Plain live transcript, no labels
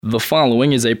The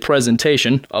following is a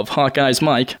presentation of Hawkeyes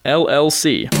Mike,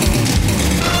 LLC. Third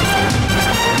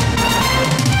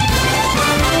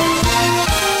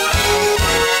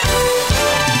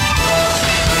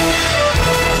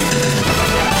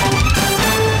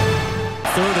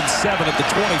and 7 at the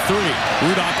 23.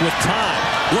 Rudock with time.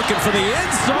 Looking for the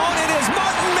end zone. It is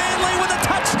Martin Manley with a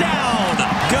touchdown.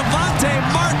 Gavante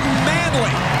Martin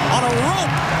Manley on a rope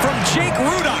from Jake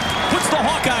Rudock. Puts the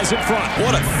Hawkeyes in front.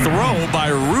 What a throw by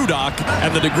Rudock.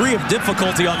 And the degree of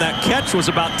difficulty on that catch was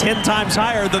about 10 times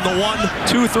higher than the one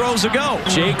 2 throws ago.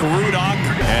 Jake Rudock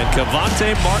and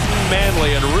Gavante Martin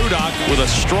Manley. And Rudock with a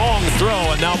strong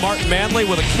throw. And now Martin Manley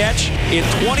with a catch in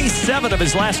 27 of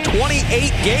his last 28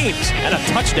 games. And a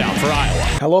touchdown for Iowa.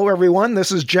 Hello, everyone.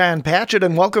 This is John Patchett,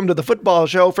 and welcome to the football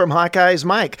show from Hawkeyes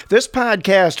Mike. This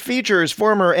podcast features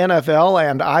former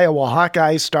NFL and Iowa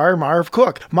Hawkeyes star Marv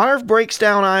Cook. Marv breaks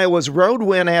down Iowa's road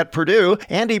win at Purdue,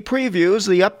 and he previews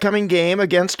the upcoming game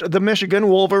against the Michigan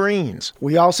Wolverines.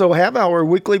 We also have our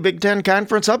weekly Big Ten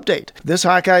Conference update. This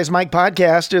Hawkeyes Mike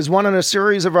podcast is one in a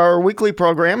series of our weekly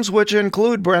programs, which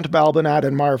include Brent Balbinot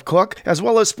and Marv Cook, as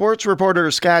well as sports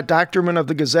reporters Scott Docterman of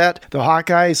the Gazette, the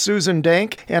Hawkeyes Susan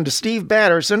Dank, and Steve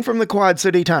Batterson from the Quad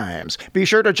City Times. Be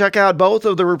sure to check out both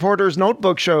of the reporters'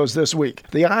 notebook shows this week.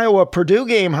 The Iowa-Purdue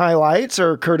game highlights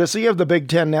are courtesy of the Big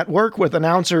Ten Network with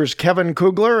announcers Kevin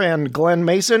Kugler and Glenn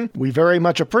Mason. We very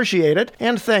much appreciate it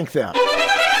and thank them.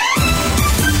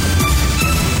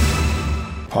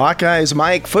 Hawkeyes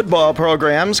Mike football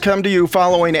programs come to you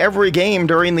following every game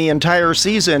during the entire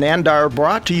season and are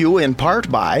brought to you in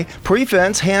part by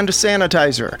Prefense Hand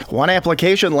Sanitizer. One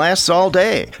application lasts all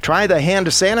day. Try the hand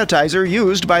sanitizer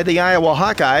used by the Iowa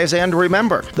Hawkeyes, and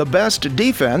remember, the best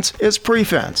defense is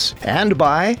Prefense. And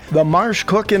by the Marsh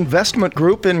Cook Investment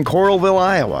Group in Coralville,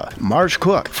 Iowa. Marsh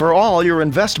Cook, for all your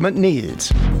investment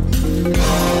needs.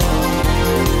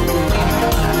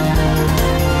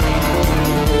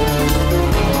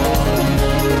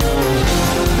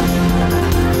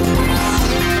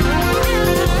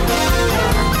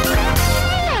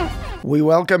 We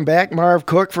welcome back Marv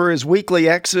Cook for his weekly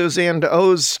X's and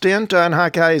O's stint on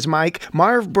Hawkeyes Mike.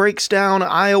 Marv breaks down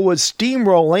Iowa's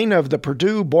steamrolling of the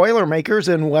Purdue Boilermakers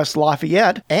in West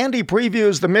Lafayette, and he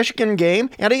previews the Michigan game,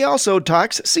 and he also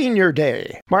talks Senior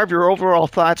Day. Marv, your overall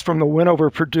thoughts from the win over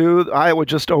Purdue? Iowa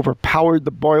just overpowered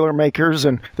the Boilermakers,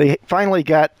 and they finally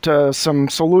got some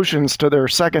solutions to their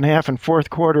second half and fourth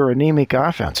quarter anemic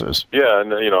offenses. Yeah,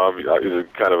 and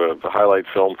it's kind of a highlight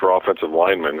film for offensive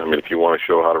linemen. I mean, if you want to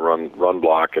show how to run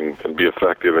block and be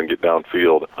effective and get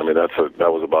downfield. I mean, that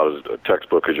was about as a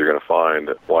textbook as you're going to find.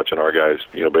 Watching our guys,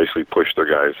 basically push their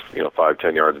guys,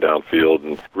 5-10 yards downfield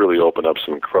and really open up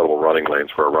some incredible running lanes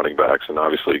for our running backs. And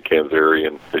obviously,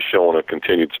 Kanzeri is showing a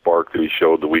continued spark that he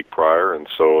showed the week prior, and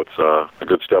so it's a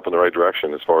good step in the right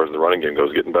direction as far as the running game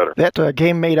goes, getting better. That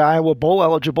game made Iowa bowl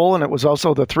eligible, and it was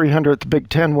also the 300th Big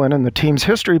Ten win in the team's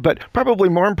history. But probably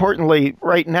more importantly,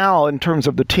 right now, in terms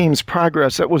of the team's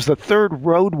progress, it was the third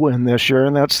road win this year,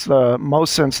 and that's the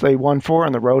most since they won 4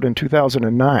 on the road in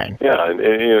 2009. Yeah,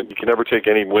 and you can never take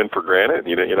any win for granted.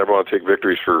 You never want to take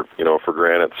victories for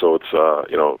granted. So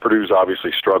it's Purdue's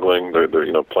obviously struggling. They're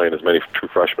playing as many true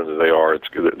freshmen as they are.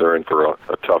 They're in for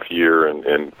a tough year,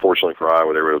 and fortunately for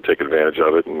Iowa, they were able to take advantage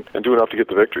of it and do enough to get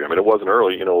the victory. I mean, it wasn't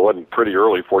early. It wasn't pretty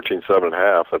early. 14-7 at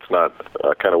half. That's not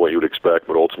kind of what you would expect.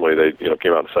 But ultimately, they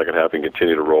came out in the second half and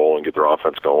continued to roll and get their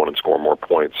offense going and score more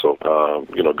points. So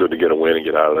good to get a win and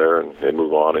get out of there and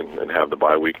move on and have the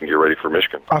bye week and get ready for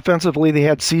Michigan. Offensively, they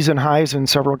had season highs in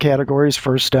several categories: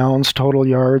 first downs, total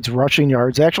yards, rushing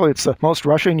yards. Actually, it's the most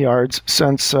rushing yards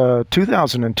since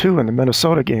 2002 in the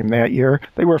Minnesota game that year.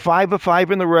 They were 5 of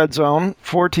 5 in the red zone,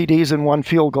 4 TDs and 1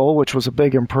 field goal, which was a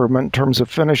big improvement in terms of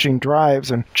finishing drives.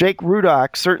 And Jake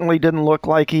Rudock certainly didn't look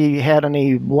like he had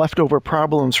any leftover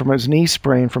problems from his knee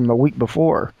sprain from the week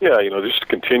before. Yeah, just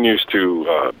continues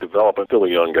to develop. Still a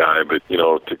young guy, but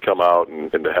to come out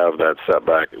and to have that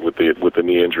setback with the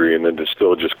knee injury, and then to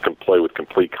still just play with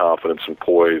complete confidence and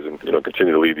poise, and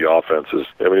continue to lead the offenses.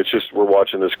 I mean, it's just we're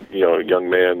watching this young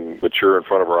man mature in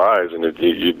front of our eyes, and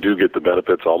you do get the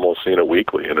benefits almost seeing it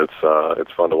weekly, and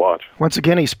it's fun to watch. Once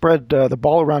again, he spread the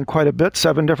ball around quite a bit.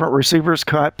 7 different receivers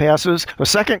caught passes. A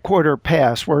second quarter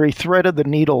pass where he threaded the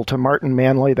needle to Martin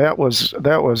Manley. That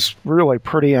was really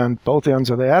pretty on both ends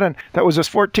of that, and that was his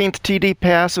 14th TD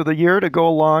pass of the year to go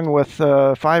along with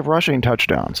 5 rushing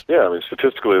touchdowns. difference. Yeah, I mean,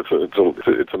 statistically,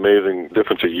 it's amazing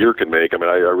difference a year can make. I mean,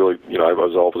 I really, I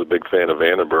was always a big fan of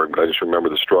Vandenberg, but I just remember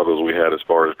the struggles we had as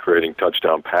far as creating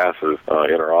touchdown passes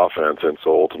in our offense, and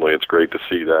so ultimately it's great to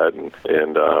see that, and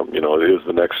it is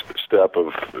the next step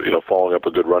of, following up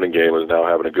a good running game is now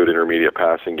having a good intermediate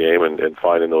passing game and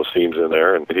finding those seams in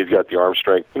there, and he's got the arm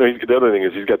strength. The other thing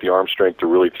is he's got the arm strength to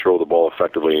really throw the ball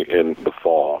effectively in the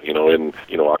fall, in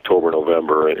October,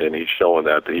 November, and he's showing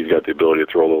that he's got the ability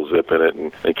to throw a little zip in it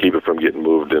and keep it from getting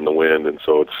moved in the wind, and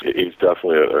so he's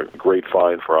definitely a great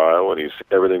find for Iowa, and he's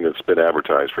everything that's been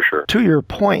advertised for sure. To your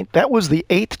point, that was the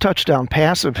 8th touchdown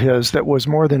pass of his that was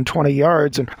more than 20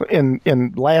 yards, and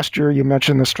in last year you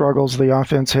mentioned the struggles the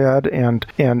offense had, and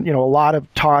a lot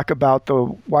of talk about the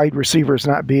wide receivers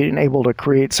not being able to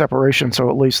create separation, so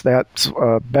at least that's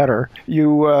better.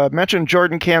 You mentioned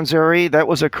Jordan Canzeri. That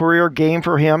was a career game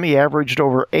for him. He averaged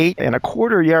over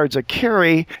 8.25 yards a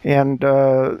carry and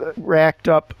racked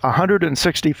up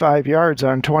 165 yards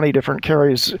on 20 different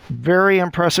carries. Very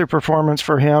impressive performance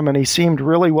for him, and he seemed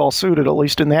really well suited, at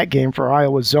least in that game, for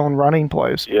Iowa's zone running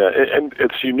plays. Yeah, and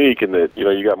it's unique in that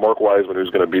you got Mark Wiseman, who's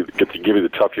going to get to give you the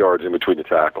tough yards in between the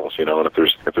tackles. And if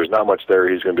there's not much there,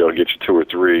 he's going to be able to get you 2 or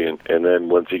 3, and then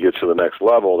once he gets to the next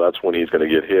level, that's when he's going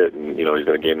to get hit, and he's going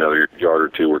to gain another yard or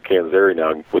 2. Where Canzeri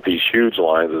now, with these huge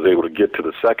lines, is able to get to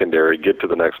the secondary, get to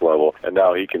the next level, and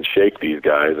now he can shake these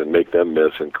guys and make them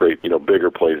miss and create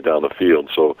bigger plays down the field.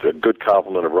 So a good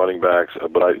complement of running backs.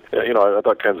 But I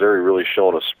thought Canzeri really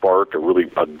showing a spark,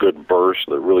 a good burst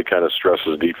that really kind of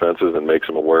stresses defenses and makes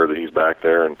them aware that he's back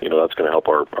there, and that's going to help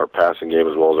our passing game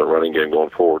as well as our running game going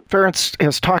forward. Ferentz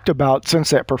has talked about, since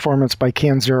that performance by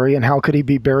Canzeri and how could he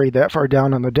be buried that far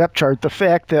down on the depth chart, the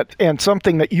fact that, and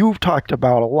something that you've talked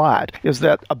about a lot, is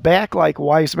that a back like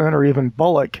Wiseman or even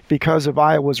Bullock, because of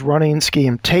Iowa's running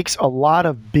scheme, takes a lot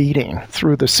of beating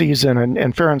through the season,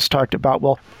 and Ferentz talked about,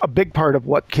 a big part of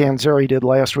what Canzeri did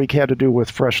last week had to do with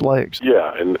fresh legs.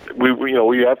 Yeah, and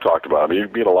we have talked about it. I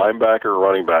mean, being a linebacker or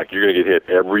running back, you're going to get hit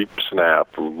every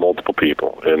snap from multiple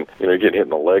people, and you're getting hit in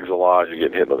the legs a lot, you're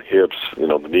getting hit in the hips,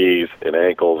 the knees and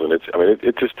ankles, and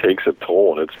it just takes a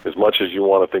toll, and it's as much as you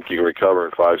want to think you can recover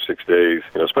in 5-6 days,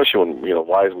 especially when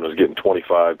Wiseman was getting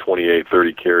 25, 28,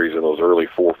 30 carries in those early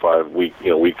 4 or 5 week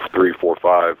 3, 4,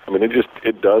 5. I mean,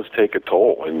 it does take a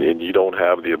toll, and you don't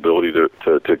have the ability to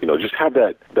just have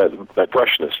that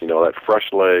freshness, that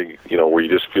fresh leg, where you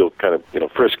just feel kind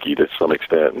of frisky to some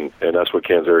extent, and that's what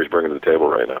Canzeri's bringing to the table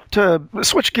right now. To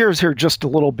switch gears here just a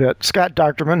little bit, Scott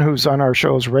Docterman, who's on our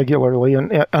shows regularly,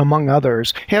 and among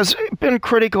others, has been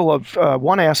critical of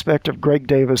one aspect of Greg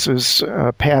Davis's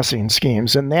passing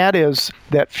schemes, and that is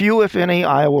that few, if any,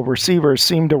 Iowa receivers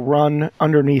seem to run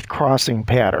underneath crossing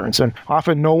patterns, and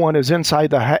often no one is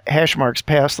inside the hash marks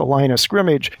past the line of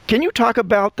scrimmage. Can you talk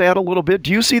about that a little bit?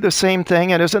 Do you see the same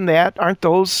thing, and aren't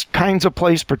those kinds of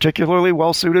plays particularly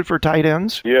well suited for tight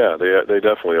ends? Yeah, they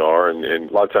definitely are, and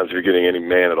a lot of times if you're getting any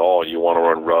man at all, you want to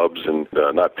run rubs and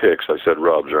not picks. I said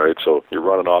rubs, right? So you're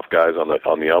running off guys on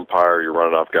the umpire, you're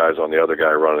running off guys on the other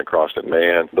guy running across at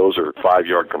man. Those are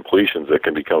 5-yard completions that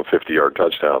can become 50-yard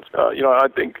touchdowns. I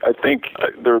think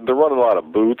they're running a lot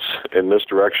of boots in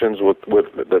misdirections with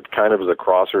that kind of is a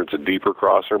crosser. It's a deeper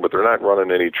crosser, but they're not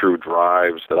running any true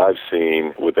drives that I've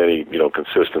seen with any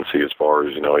consistency as far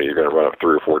as you're going to run it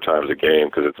 3 or 4 times a game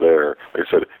because it's there. Like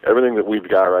I said, everything that we've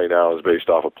got right now is based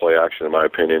off of play action, in my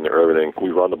opinion, or everything. We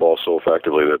run the ball so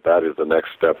effectively that is the next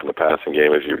step in the passing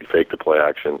game is you fake the play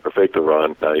action or fake the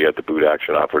run. Now you got the boot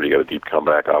action operator, you got a deep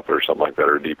comeback operator or something like that,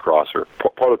 or a deep crosser.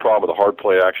 Part of the problem with the hard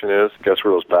play action is, guess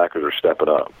where those backers are stepping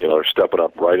up? They're stepping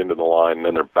up right into the line, and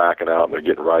then they're backing out, and they're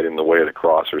getting right in the way of the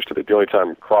crossers. The only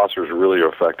time crossers really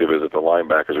are effective is if the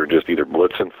linebackers are just either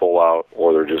blitzing full out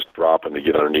or they're just dropping to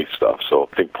get underneath stuff. So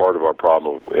I think part of our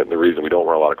problem, and the reason we don't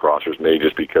run a lot of crossers, may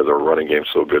just because our running game's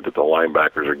so good that the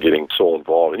linebackers are getting so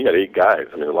involved. And you got 8 guys.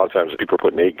 I mean, a lot of times people are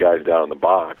putting 8 guys down in the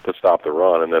box to stop the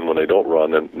run, and then when they don't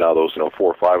run, then now those 4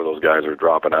 or 5 of those guys are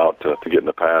dropping out to get in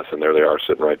the pass, and there they are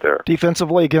sitting right there.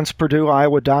 Defensively against Purdue,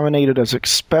 Iowa dominated as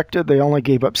expected. They only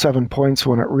gave up 7 points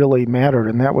when it really mattered,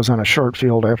 and that was on a short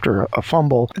field after a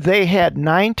fumble. They had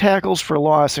 9 tackles for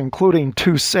loss, including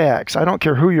 2 sacks. I don't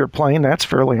care who you're playing, that's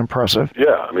fairly impressive.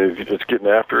 Yeah, I mean, it's getting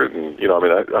after it, and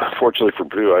unfortunately for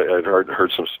Purdue, I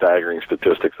heard some staggering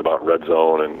statistics about red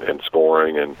zone and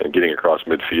scoring and getting across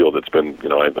midfield. It's been,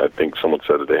 I think someone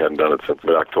said that they hadn't done it since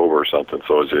mid-October or something,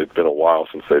 so it's been a while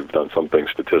since they've done something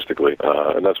statistically,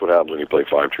 and that's what happens when you play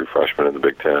 5 true freshmen in the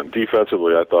Big Ten.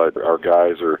 Defensively, I thought our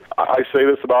guys I say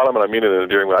this about them, and I mean it in a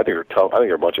endearing way, I think they're tough. I think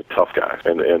they're a bunch of tough guys,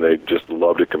 and they just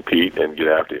love to compete and get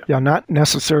after you. Yeah, not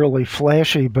necessarily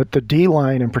flashy, but the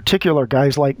D-line, in particular,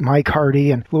 guys like Mike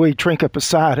Hardy and Louis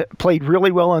Trinca-Passat played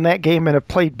really well in that game and have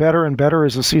played better and better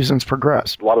as the season's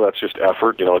progressed. A lot of that's just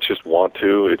effort. It's just want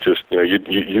to. It's just,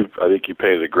 I think you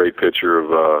painted a great picture of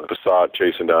Passat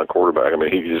chasing down quarterback. I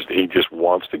mean, he just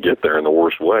wants to get there in the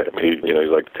worst way. I mean, he's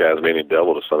like the Tasmanian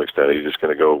devil to some extent. He's just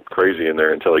going to go crazy in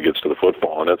there until he gets to the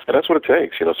football, and that's what it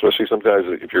takes. Especially sometimes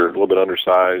if you're a little bit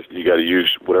undersized, you got to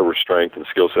use whatever strength and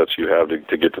skill sets you have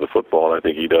to get to the football, and I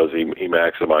think he does. He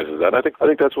maximizes that. And I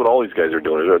think that's what all these guys are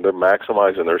doing. They're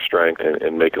maximizing their strength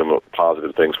and making them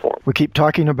positive things for them. We keep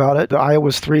talking about it. The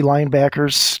Iowa's 3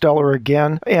 linebackers, stellar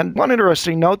again. And one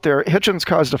interesting note there, Hitchens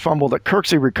caused a fumble that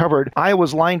Kirksey recovered.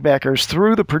 Iowa's linebackers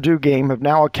through the Purdue game have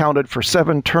now accounted for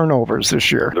 7 turnovers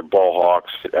this year. The ball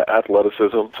hawks,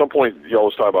 athleticism. At some point, you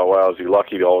always talk about, wow, is he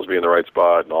lucky to always be in the right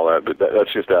spot and all that, but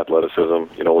that's just athleticism.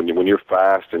 When you're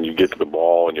fast and you get to the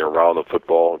ball and you're around the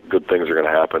football, good things are going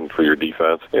to happen for your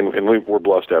defense. And we're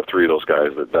blessed to have 3 of those guys.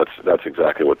 That's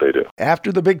exactly what they do.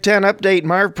 After the Big Ten update,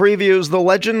 Marv previews the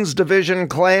Legends Division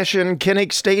clash in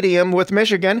Kinnick Stadium with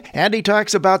Michigan, and he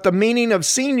talks about the meaning of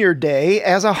Senior Day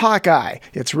as a Hawkeye.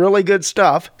 It's really good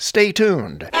stuff. Stay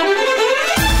tuned.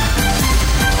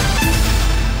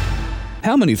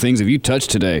 How many things have you touched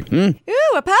today? Ooh,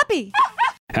 a puppy.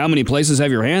 How many places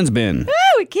have your hands been?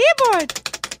 Ooh, a keyboard.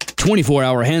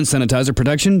 24-hour hand sanitizer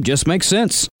protection just makes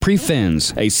sense.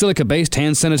 Prefens, a silica-based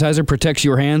hand sanitizer, protects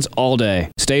your hands all day.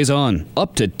 Stays on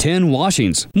up to 10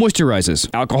 washings. Moisturizes,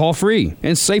 alcohol-free,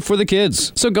 and safe for the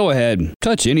kids. So go ahead,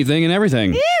 touch anything and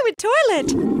everything. Ew, a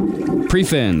toilet.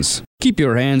 Prefens, keep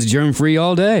your hands germ-free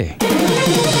all day.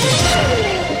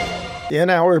 In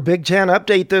our Big Ten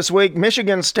update this week,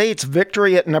 Michigan State's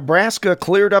victory at Nebraska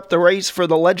cleared up the race for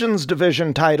the Legends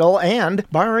Division title and,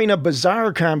 barring a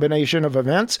bizarre combination of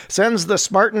events, sends the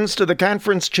Spartans to the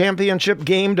conference championship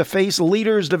game to face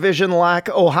Leaders Division lock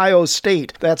Ohio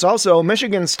State. That's also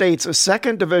Michigan State's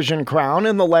second division crown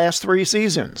in the last 3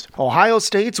 seasons. Ohio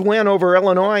State's win over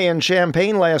Illinois in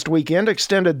Champaign last weekend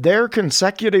extended their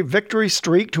consecutive victory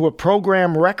streak to a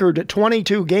program record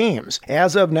 22 games.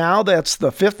 As of now, that's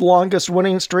the 5th longest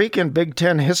winning streak in Big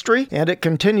Ten history, and it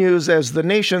continues as the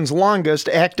nation's longest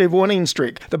active winning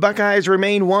streak. The Buckeyes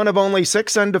remain one of only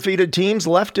 6 undefeated teams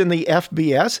left in the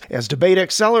FBS, as debate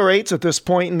accelerates at this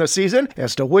point in the season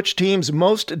as to which teams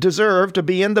most deserve to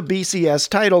be in the BCS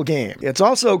title game. It's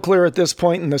also clear at this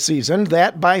point in the season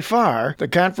that, by far, the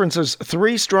conference's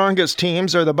 3 strongest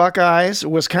teams are the Buckeyes,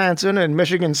 Wisconsin, and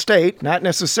Michigan State, not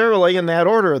necessarily in that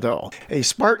order, though. A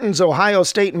Spartans-Ohio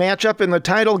State matchup in the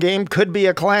title game could be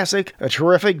a classic, a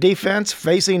terrific defense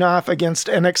facing off against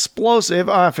an explosive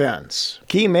offense.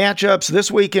 Key matchups this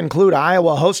week include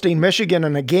Iowa hosting Michigan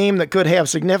in a game that could have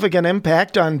significant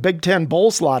impact on Big Ten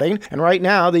bowl slotting, and right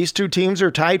now these 2 teams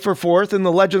are tied for 4th in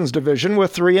the Legends Division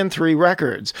with 3-3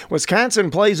 records.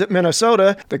 Wisconsin plays at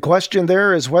Minnesota. The question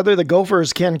there is whether the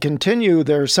Gophers can continue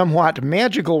their somewhat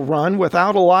magical run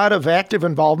without a lot of active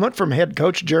involvement from head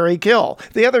coach Jerry Kill.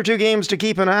 The other 2 games to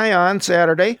keep an eye on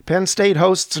Saturday, Penn State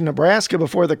hosts Nebraska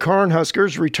before the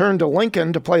Cornhuskers return to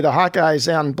Lincoln to play the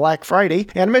Hawkeyes on Black Friday,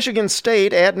 and Michigan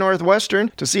State at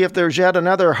Northwestern to see if there's yet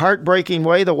another heartbreaking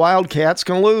way the Wildcats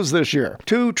can lose this year.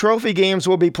 2 trophy games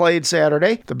will be played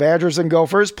Saturday. The Badgers and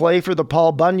Gophers play for the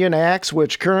Paul Bunyan Axe,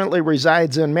 which currently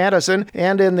resides in Madison,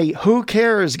 and in the Who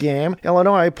Cares game,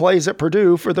 Illinois plays at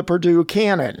Purdue for the Purdue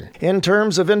Cannon. In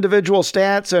terms of individual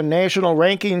stats and national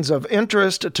rankings of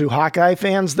interest to Hawkeye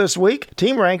fans this week,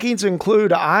 team rankings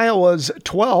include Iowa's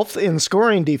 12th in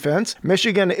scoring defense.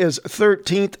 Michigan is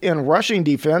 13th in rushing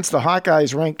defense. The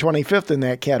Hawkeyes rank 25th in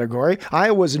that category.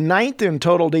 Iowa's 9th in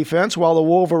total defense, while the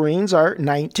Wolverines are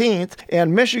 19th.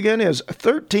 And Michigan is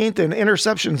 13th in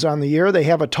interceptions on the year. They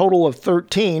have a total of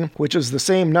 13, which is the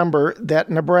same number that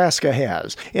Nebraska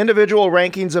has. Individual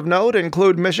rankings of note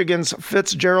include Michigan's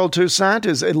Fitzgerald Toussaint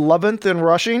is 11th in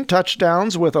rushing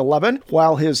touchdowns with 11,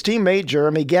 while his teammate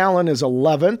Jeremy Gallon is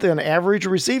 11th in average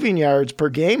receiving yards per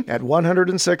game at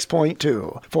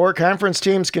 106.2. 4 conference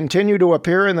teams continue to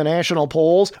appear in the national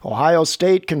polls. Ohio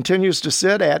State continues to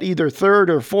sit at either 3rd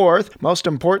or 4th. Most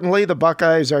importantly, the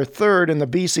Buckeyes are 3rd in the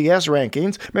BCS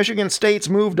rankings. Michigan State's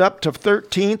moved up to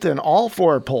 13th in all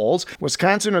 4 polls.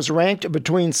 Wisconsin is ranked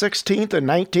between 16th and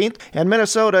 19th, and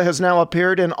Minnesota has now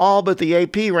appeared in all but the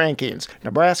AP rankings.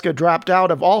 Nebraska dropped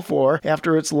out of all 4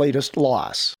 after its latest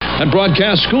loss. That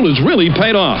broadcast school has really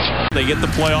paid off. They get the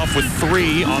playoff with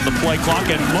 3 on the play clock,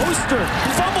 and Mostert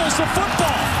fumbles the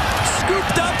football.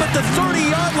 Scooped up at the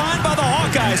 30-yard line by the Hawks.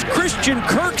 Hawkeyes. Christian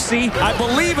Kirksey, I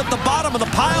believe at the bottom of the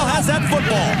pile, has that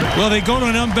football. Well, they go to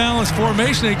an unbalanced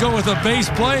formation. They go with a base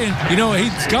play, and,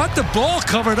 he's got the ball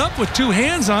covered up with two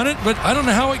hands on it, but I don't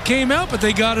know how it came out, but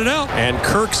they got it out. And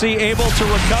Kirksey able to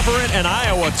recover it, and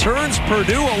Iowa turns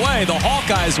Purdue away. The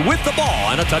Hawkeyes with the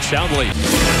ball and a touchdown lead.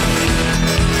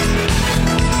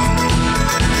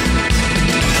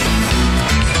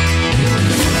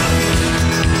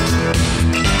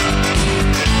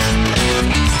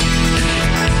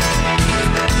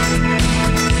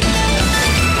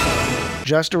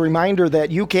 Just a reminder that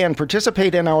you can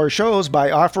participate in our shows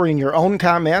by offering your own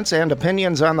comments and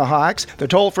opinions on the Hawks. The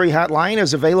toll-free hotline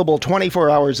is available 24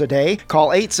 hours a day. Call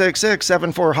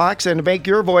 866-74-HAWKS and make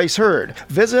your voice heard.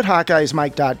 Visit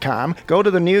HawkeyesMike.com, go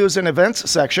to the news and events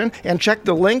section, and check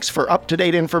the links for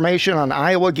up-to-date information on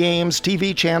Iowa games,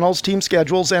 TV channels, team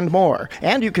schedules, and more.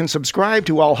 And you can subscribe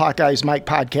to all Hawkeyes Mike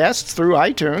podcasts through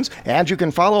iTunes, and you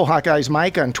can follow Hawkeyes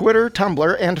Mike on Twitter,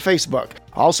 Tumblr, and Facebook.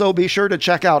 Also, be sure to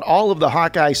check out all of the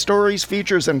Hawkeye stories,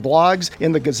 features, and blogs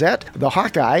in the Gazette, the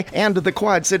Hawkeye, and the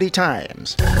Quad City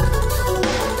Times.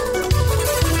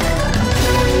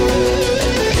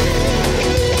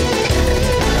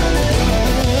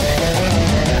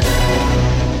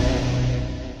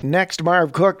 Next,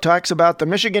 Marv Cook talks about the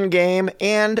Michigan game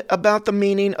and about the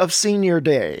meaning of Senior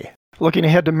Day. Looking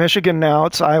ahead to Michigan now,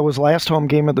 it's Iowa's last home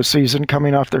game of the season,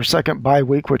 coming off their second bye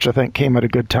week, which I think came at a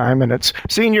good time. And it's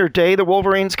Senior Day. The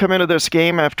Wolverines come into this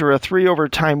game after a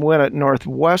 3-overtime win at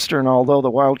Northwestern, although the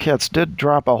Wildcats did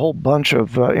drop a whole bunch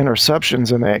of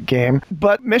interceptions in that game.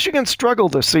 But Michigan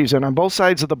struggled this season on both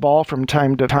sides of the ball from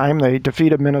time to time. They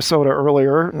defeated Minnesota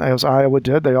earlier, as Iowa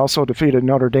did. They also defeated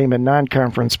Notre Dame in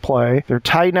non-conference play. They're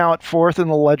tied now at 4th in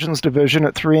the Legends Division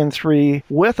at 3-3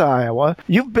 with Iowa.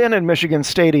 You've been in Michigan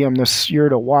Stadium this year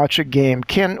to watch a game.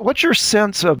 Ken, what's your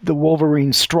sense of the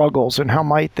Wolverines' struggles and how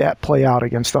might that play out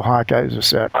against the Hawkeyes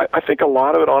this year? I think a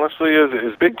lot of it, honestly,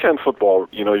 is Big Ten football.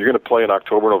 You're going to play in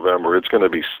October, November. It's going to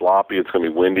be sloppy. It's going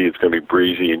to be windy. It's going to be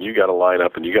breezy, and you got to line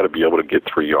up and you got to be able to get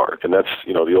 3 yards. And that's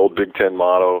the old Big Ten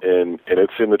motto. And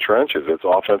it's in the trenches. It's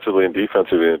offensively and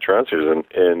defensively in the trenches.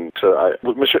 And so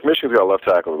Michigan's got a left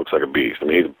tackle that looks like a beast. I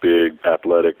mean, he's a big,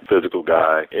 athletic, physical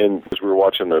guy. And as we were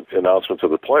watching the announcements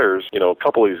of the players, a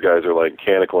couple of these guys are like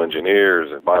mechanical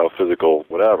engineers and biophysical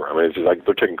whatever. I mean, it's just like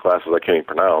they're taking classes I can't even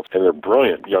pronounce, and they're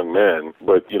brilliant young men,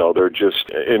 but they're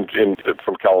just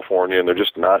from California, and they're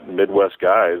just not Midwest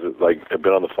guys that like have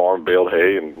been on the farm, baled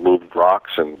hay, and moved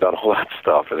rocks and done all that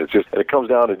stuff. And it comes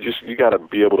down to just you got to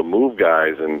be able to move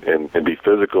guys and be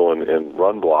physical and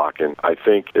run block. And I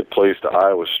think it plays to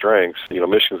Iowa's strengths.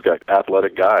 Michigan's got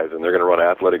athletic guys, and they're going to run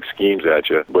athletic schemes at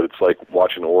you. But it's like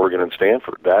watching Oregon and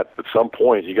Stanford. That at some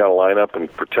point you got to line up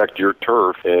and protect your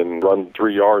turf and run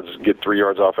 3 yards, get 3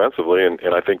 yards offensively, and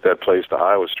I think that plays to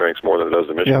Iowa's strengths more than it does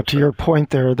to Michigan. Yeah, to your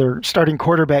point there, their starting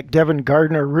quarterback, Devin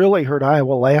Gardner, really hurt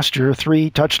Iowa last year. 3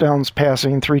 touchdowns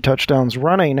passing, 3 touchdowns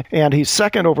running, and he's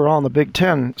second overall in the Big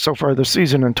Ten so far this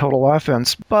season in total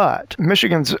offense. But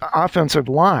Michigan's offensive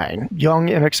line, young,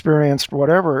 inexperienced,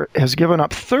 whatever, has given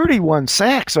up 31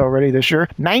 sacks already this year,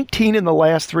 19 in the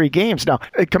last 3 games. Now,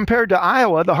 compared to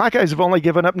Iowa, the Hawkeyes have only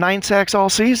given up 9 sacks all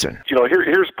season.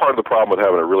 Here's part of the problem with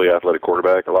having a really athletic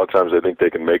quarterback. A lot of times they think they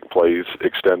can make plays,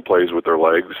 extend plays with their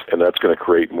legs, and that's going to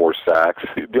create more sacks.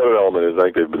 The other element is I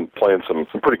think they've been playing some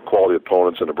pretty quality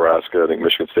opponents in Nebraska. I think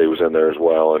Michigan State was in there as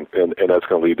well, and that's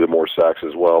going to lead to more sacks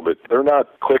as well. But they're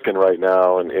not clicking right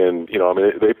now, and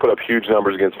they put up huge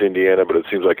numbers against Indiana, but it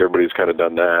seems like everybody's kind of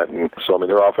done that. And so,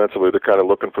 they're offensively, they're kind of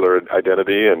looking for their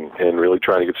identity and really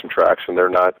trying to get some traction.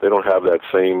 They don't have that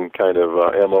same kind of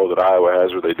MO that Iowa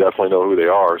has, where they definitely know who they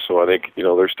are. So I think,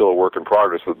 they're still a work in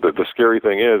progress. The scary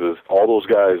thing is all those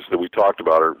guys that we talked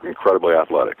about are incredibly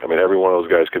athletic. Every one of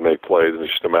those guys can make plays, and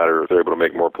it's just a matter if they're able to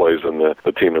make more plays than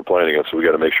the team they're playing against. So we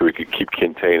got to make sure we can keep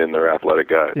containing their athletic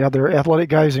guys. Yeah, their athletic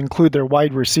guys include their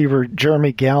wide receiver,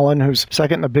 Jeremy Gallen, who's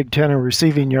second in the Big Ten in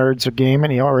receiving yards a game,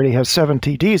 and he already has 7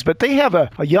 TDs. But they have a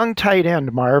young tight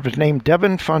end, Marv, named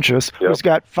Devin Funchess, who's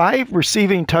got 5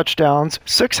 receiving touchdowns,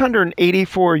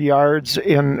 684 yards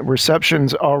in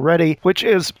receptions already, which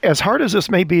is, as hard as this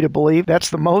may be to believe,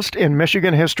 that's the most in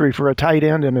Michigan history for a tight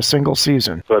end in a single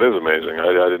season. That is amazing.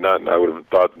 I did not. I would have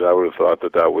thought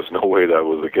that was no way that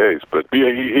was the case. But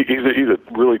yeah, he's a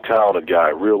really talented guy,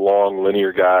 real long,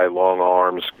 linear guy, long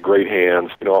arms, great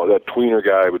hands. That tweener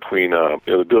guy between the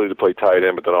ability to play tight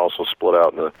end, but then also split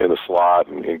out in the slot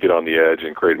and get on the edge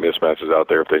and create mismatches out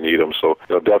there if they need them. So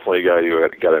definitely a guy you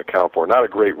got to account for. Not a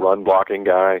great run blocking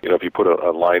guy. If you put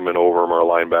a lineman over him or a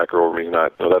linebacker over him, he's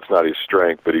not. That's not his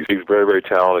strength. But he's very, very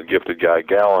very talented, gifted guy.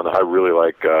 Gallen, I really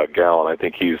like Gallen. I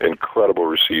think he's an incredible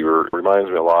receiver. Reminds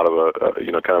me a lot of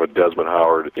kind of a Desmond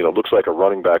Howard. Looks like a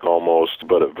running back almost,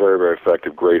 but a very, very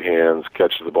effective, great hands,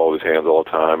 catches the ball with his hands all the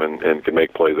time, and can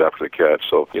make plays after the catch.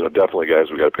 So, definitely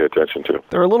guys we got to pay attention to.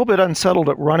 They're a little bit unsettled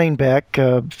at running back.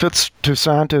 Fitz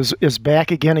Toussaint is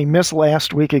back again. He missed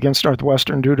last week against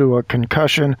Northwestern due to a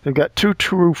concussion. They've got two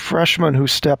true freshmen who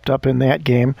stepped up in that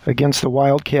game against the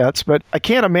Wildcats, but I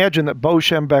can't imagine that Bo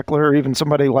Schembechler or even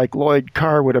somebody like Lloyd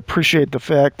Carr would appreciate the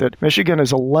fact that Michigan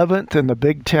is 11th in the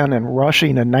Big Ten in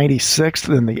rushing and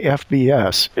 96th in the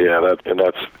FBS. Yeah,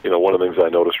 that's one of the things I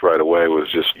noticed right away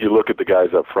was just you look at the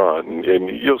guys up front, and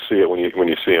you'll see it when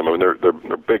you see them. I mean,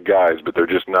 they're big guys, but they're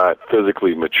just not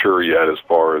physically mature yet as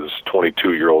far as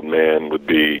 22-year-old man would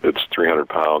be. It's 300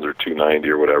 pounds or 290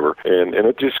 or whatever, and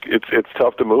it's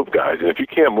tough to move guys. And if you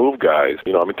can't move guys,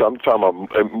 I'm talking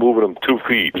about moving them 2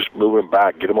 feet, just moving them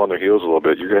back, get them on their heels a little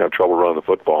bit. You're gonna have trouble running the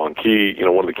football. And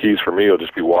one of the keys for me will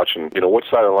just be watching. What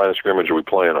side of the line of scrimmage are we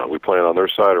playing on? Are we playing on their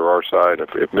side or our side?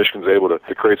 If Michigan's able to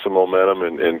create some momentum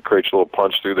and create a little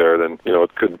punch through there, then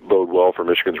it could bode well for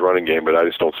Michigan's running game. But I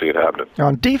just don't see it happening.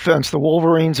 On defense, the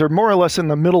Wolverines are more or less in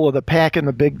the middle of the pack in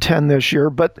the Big Ten this year,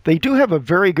 but they do have a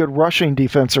very good rushing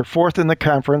defense. They're 4th in the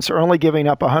conference. They're only giving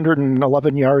up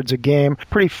 111 yards a game.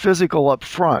 Pretty physical up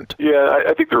front. Yeah,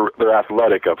 I think they're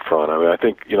athletic up front. I mean, I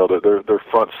think their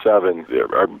front seven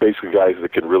are basically guys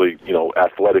that can really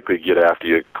athletically get after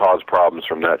you, cause problems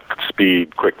from that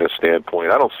speed, quickness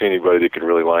standpoint. I don't see anybody that can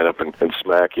really line up and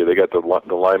smack you. They got the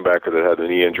linebacker that had a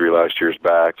knee injury last year's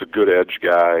back. It's a good edge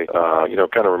guy.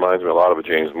 Kind of reminds me a lot of a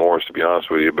James Morris, to be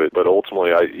honest with you. But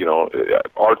ultimately,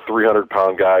 our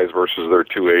 300-pound guys versus their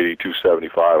 280,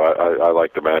 275. I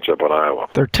like the matchup on Iowa.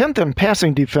 They're 10th in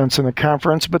passing defense in the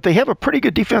conference, but they have a pretty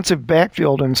good defensive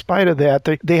backfield. In spite of that,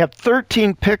 they have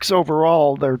 13 picks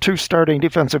overall. Their 2 starting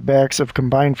defensive backs have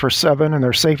combined for 7, and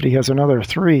their safety has another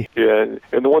 3. Yeah,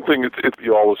 and the one thing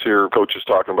you always hear coaches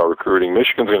talking about recruiting,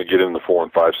 Michigan's going to get in the 4-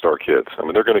 and 5-star kids. I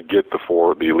mean, they're going to get the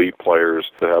elite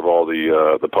players that have all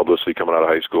the publicity coming out of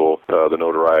high school, the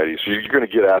notoriety. So you're going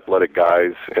to get athletic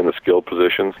guys in the skilled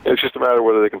positions. And it's just a matter of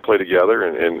whether they can play together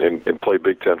and play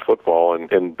Big Ten football.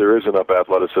 And there is enough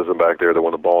athleticism back there that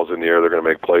when the ball's in the air, they're going to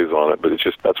make plays on it. But it's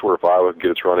just that's where if Iowa can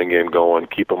get its running game going,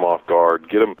 keep them off guard,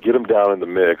 get them down in the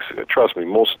mix. Trust me,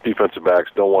 most defensive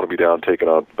backs don't want to be down taking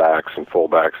on backs and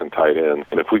fullbacks and tight ends.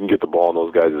 And if we can get the ball in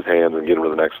those guys' hands and get them to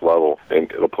the next level,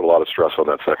 and it'll put a lot of stress on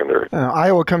that secondary.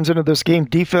 Iowa comes into this game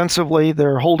defensively.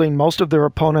 They're holding most of their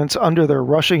opponents under their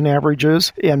rushing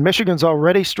averages, and Michigan's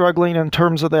already struggling in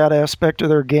terms of that aspect of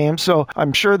their game. So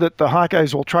I'm sure that the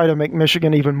Hawkeyes will try to make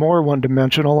Michigan even more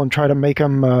one-dimensional and try to make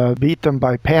them beat them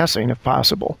by passing if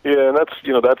possible. Yeah, and that's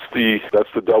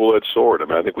the double-edged sword. I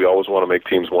mean, I think we always want to make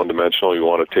teams one-dimensional. You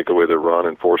want to take away their run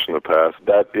and force them to pass.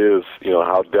 That is,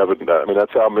 how Devin. I mean,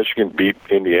 that's how Michigan beat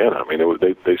Indiana. I mean,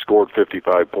 they scored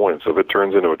 55 points. So if it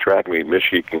turns into a track meet,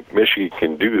 Michigan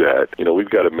can do that. We've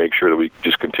got to make sure that we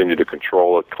just continue to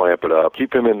control it, clamp it up,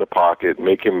 keep him in the pocket,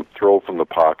 make him throw from the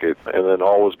pocket, and then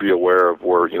always be aware of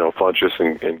where Funchess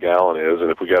and Gallen is.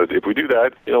 And if we do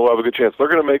that, we'll have a good chance. They're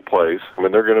going to make plays. I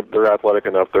mean, they're athletic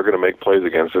enough. They're going to make plays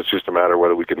against us. It's just a matter of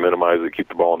whether we can minimize it, keep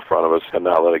the ball in front of us, and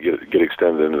not let it get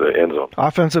extended into the end zone.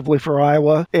 Offensively for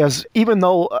Iowa, even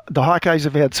though the Hawkeyes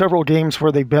have had several games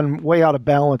where they've been way out of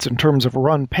balance in terms of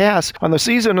run-pass, on the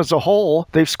season as a whole,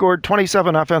 they've scored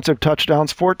 27 offensive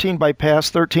touchdowns, 14 by pass,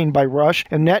 13 by rush,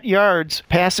 and net yards,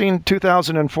 passing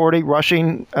 2,040,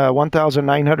 rushing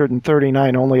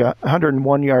 1,939, only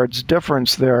 101 yards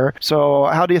difference there. So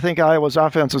how do you think Iowa's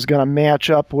offense is going to match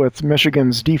up with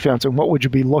Michigan's defense, and what would you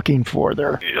be looking for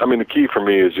there? I mean, the key for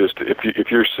me is just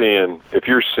if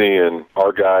you're seeing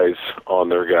our guys on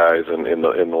their guys and in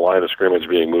the line of scrimmage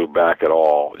being moved back at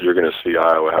all, you're going to see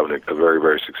Iowa having a very,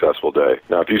 very successful day.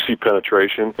 Now, if you see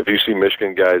penetration, if you see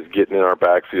Michigan guys getting in our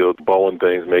backfield, bowling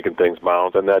things, making things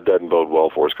bounce, then that doesn't bode well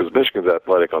for us because Michigan's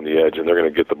athletic on the edge and they're going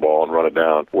to get the ball and run it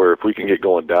down. Where if we can get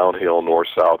going downhill,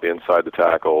 north-south, inside the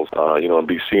tackles, and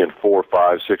be seeing 4,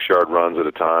 5, 6-yard runs at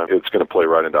a time, it's going to play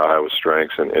right into Iowa's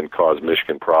strengths and cause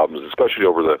Michigan problems, especially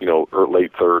over the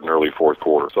late third and early fourth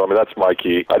quarter. So, I mean, that's my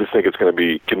key. I just think it's going to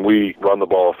be, can we run the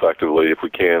ball effectively? If we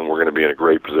can, we're going to be in a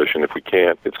great position. If we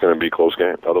can't, it's going to be a close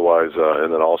game. Otherwise,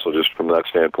 and then also just from that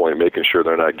standpoint, making sure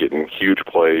they're not getting huge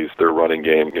plays, their running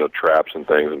game, traps and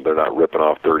things, and they're not ripping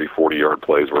off 30, 40-yard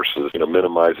plays versus,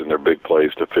 minimizing their big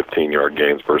plays to 15-yard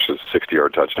gains versus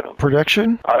 60-yard touchdowns.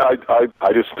 Prediction? I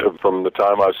just, from the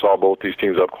time I saw both these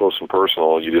teams up close and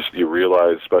personal, you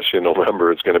realize, especially in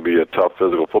November, it's going to be a tough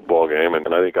physical football game, and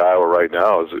I think Iowa right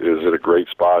now is at a great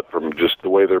spot from just the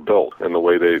way they're built and the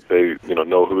way they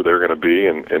know who they're going to be be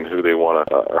and who they want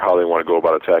to or how they want to go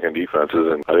about attacking defenses.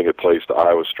 And I think it plays to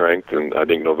Iowa's strength, and I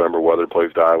think November weather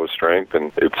plays to Iowa's strength,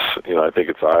 and it's I think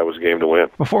it's Iowa's game to win.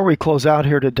 Before we close out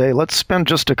here today, let's spend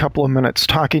just a couple of minutes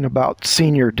talking about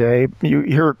Senior Day. You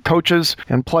hear coaches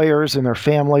and players and their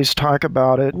families talk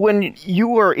about it. When you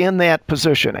were in that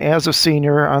position as a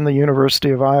senior on the University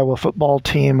of Iowa football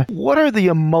team, what are the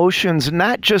emotions,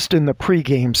 not just in the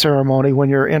pregame ceremony when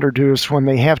you're introduced, when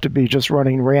they have to be just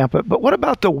running rampant, but what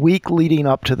about the week leading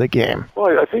up to the game?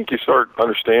 Well, I think you start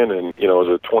understanding, as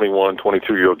a 21,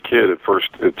 22-year-old kid, at first,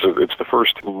 it's the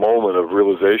first moment of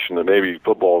realization that maybe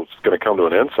football is going to come to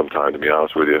an end sometime, to be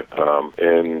honest with you.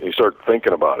 And you start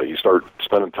thinking about it. You start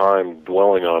spending time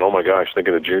dwelling on, oh my gosh,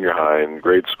 thinking of junior high and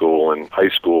grade school and high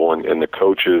school and the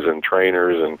coaches and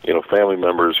trainers and, family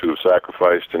members who have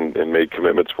sacrificed and made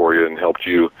commitments for you and helped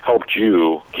you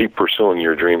keep pursuing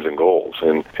your dreams and goals.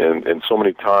 And so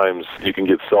many times you can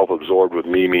get self-absorbed with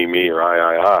me, or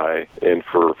I. And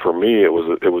for me, it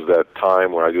was that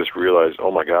time where I just realized,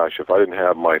 oh my gosh, if I didn't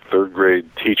have my third grade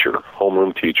teacher,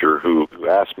 homeroom teacher, who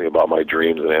asked me about my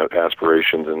dreams and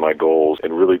aspirations and my goals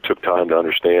and really took time to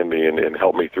understand me and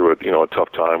help me through a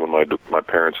tough time when my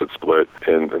parents had split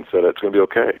and said it's going to be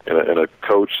okay. And a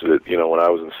coach that, when I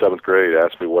was in 7th grade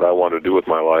asked me what I wanted to do with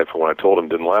my life, and when I told him,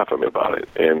 didn't laugh at me about it,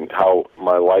 and how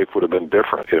my life would have been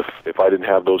different if I didn't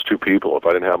have those two people, if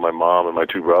I didn't have my mom and my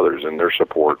two brothers and their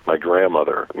support, my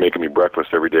grandmother making me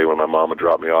breakfast every day when my mom would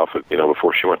drop me off at,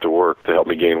 before she went to work to help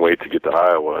me gain weight to get to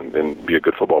Iowa and be a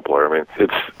good football player. I mean,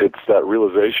 it's that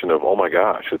realization of, oh my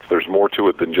gosh, there's more to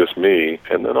it than just me.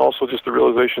 And then also just the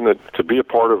realization that to be a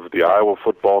part of the Iowa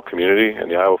football community and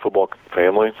the Iowa football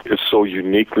family is so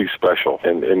uniquely special.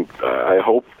 And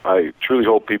I truly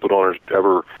hope people don't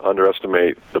ever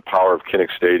underestimate the power of Kinnick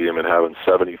Stadium and having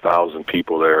 70,000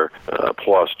 people there,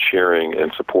 plus cheering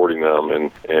and supporting them,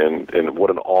 and what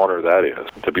an honor that is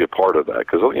to be a part of that.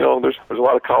 Because there's a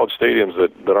lot of college stadiums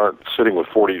that aren't sitting with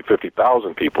 40,000 to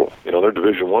 50,000 people. They're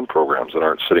Division I programs that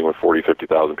aren't sitting with 40,000 to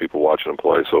 50,000 people watching them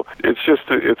play. So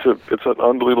it's an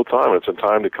unbelievable time. It's a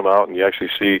time to come out and you actually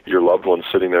see your loved ones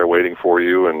sitting there waiting for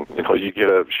you, and you get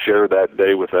to share that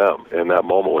day with them and that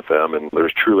moment with them, and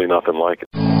there's truly nothing like it.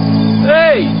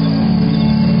 Hey!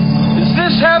 Is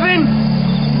this heaven?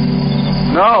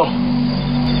 No.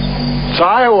 It's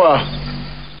Iowa.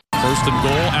 First and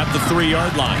goal at the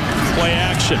 3-yard line. Play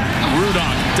action.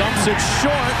 Rudolph dumps it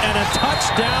short, and a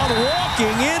touchdown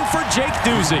walking in for Jake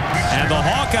Duzey. And the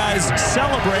Hawkeyes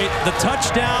celebrate the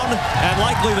touchdown and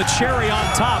likely the cherry on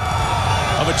top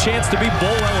of a chance to be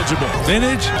bowl eligible.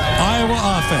 Vintage Iowa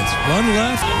offense. Run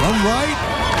left, run right,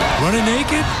 running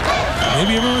naked.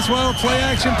 Maybe every once in a while a play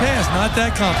action pass. Not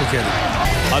that complicated.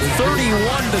 A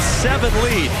 31-7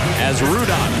 lead as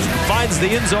Rudolph finds the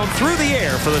end zone through the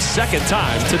air for the second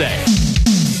time today.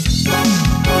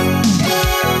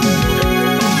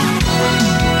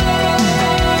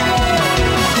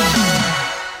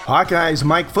 Hawkeyes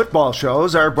Mike football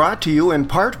shows are brought to you in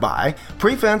part by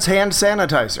Prefense Hand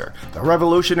Sanitizer, the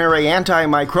revolutionary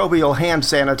antimicrobial hand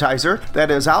sanitizer that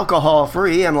is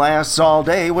alcohol-free and lasts all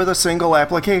day with a single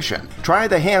application. Try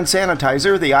the hand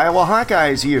sanitizer the Iowa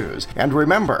Hawkeyes use, and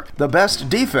remember, the best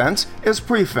defense is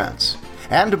Prefense.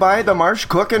 And by the Marsh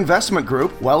Cook Investment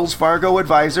Group, Wells Fargo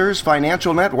Advisors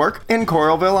Financial Network in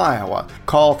Coralville, Iowa.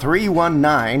 Call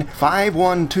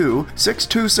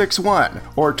 319-512-6261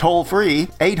 or toll free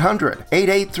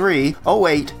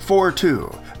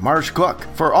 800-883-0842. Marsh Cook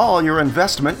for all your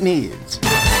investment needs.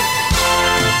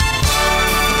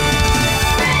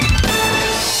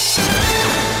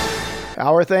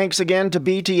 Our thanks again to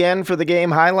BTN for the game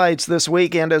highlights this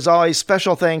week, and as always,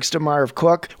 special thanks to Marv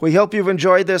Cook. We hope you've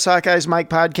enjoyed this Hawkeyes Mike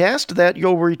podcast, that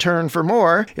you'll return for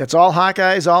more. It's all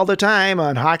Hawkeyes all the time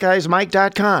on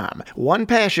HawkeyesMike.com. One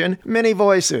passion, many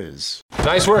voices.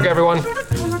 Nice work, everyone.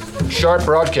 Sharp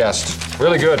broadcast.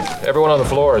 Really good. Everyone on the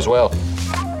floor as well.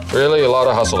 Really a lot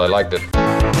of hustle. I liked it.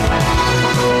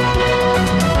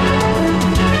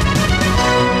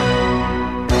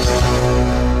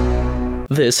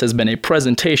 This has been a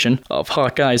presentation of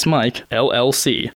Hawkeyes Mike, LLC.